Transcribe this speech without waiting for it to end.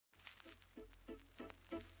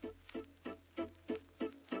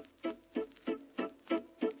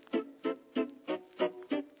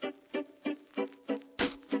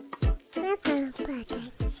Welcome to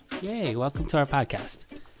podcast. Yay, welcome to our podcast.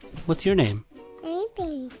 What's your name?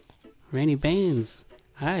 Baby. Rainy Baines.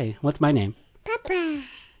 Hi, what's my name? Papa.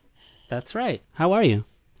 That's right. How are you?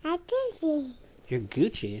 I'm Disney. You're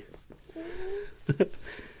Gucci.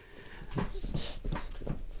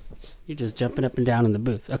 You're just jumping up and down in the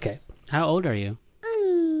booth. Okay. How old are you?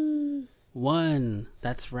 1.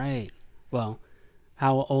 That's right. Well,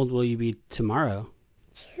 how old will you be tomorrow?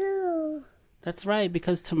 2. That's right,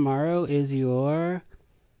 because tomorrow is your...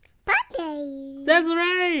 Birthday. That's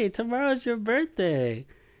right! Tomorrow's your birthday.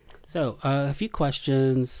 So, a few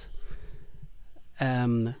questions.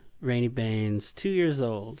 Rainy Baines, 2 years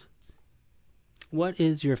old. What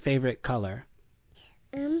is your favorite color?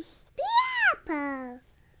 Purple.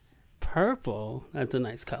 Purple. That's a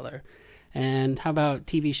nice color. And how about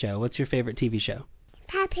TV show? What's your favorite TV show?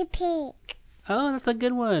 Peppa Pig. Oh, that's a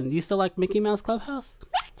good one. You still like Mickey Mouse Clubhouse?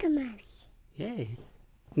 Mickey Mouse. Yay.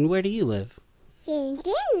 And where do you live?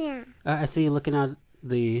 Cinderella. I see you looking out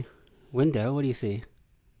the window. What do you see?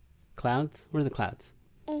 Clouds? Where are the clouds?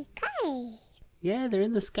 A kite. Yeah, they're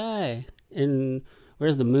in the sky. And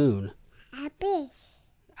where's the moon? Abyss.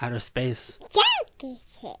 Outer space. Rocket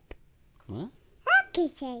ship. What?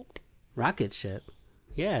 Rocket ship. Rocket ship.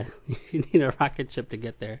 Yeah, you need a rocket ship to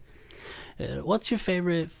get there. What's your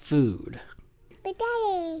favorite food?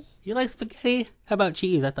 Spaghetti. You like spaghetti? How about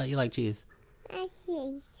cheese? I thought you liked cheese. I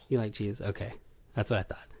think. You like cheese? Okay. That's what I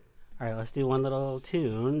thought. All right, let's do one little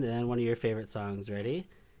tune, then one of your favorite songs. Ready?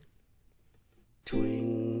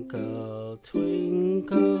 Twinkle,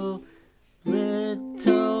 twinkle,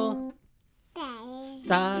 little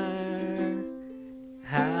star,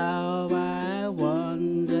 how I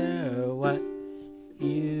wonder what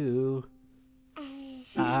you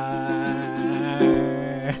are.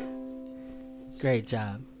 Great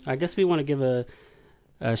job. I guess we want to give a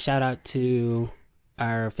shout out to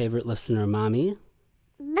our favorite listener, Mommy.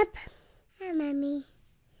 Boop. Hi, Mommy.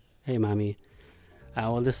 Hey, Mommy.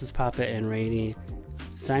 Well, this is Papa and Rainy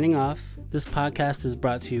signing off. This podcast is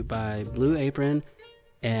brought to you by Blue Apron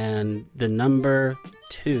and the number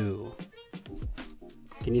 2.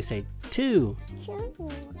 Can you say 2? Sure.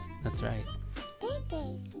 That's right.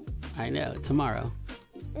 Baby. I know. Tomorrow.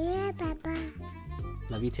 Yeah, Papa.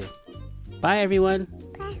 Love you too. Bye, everyone.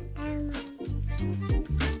 Bye, I'm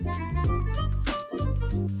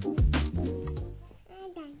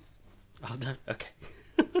done. All done? Okay.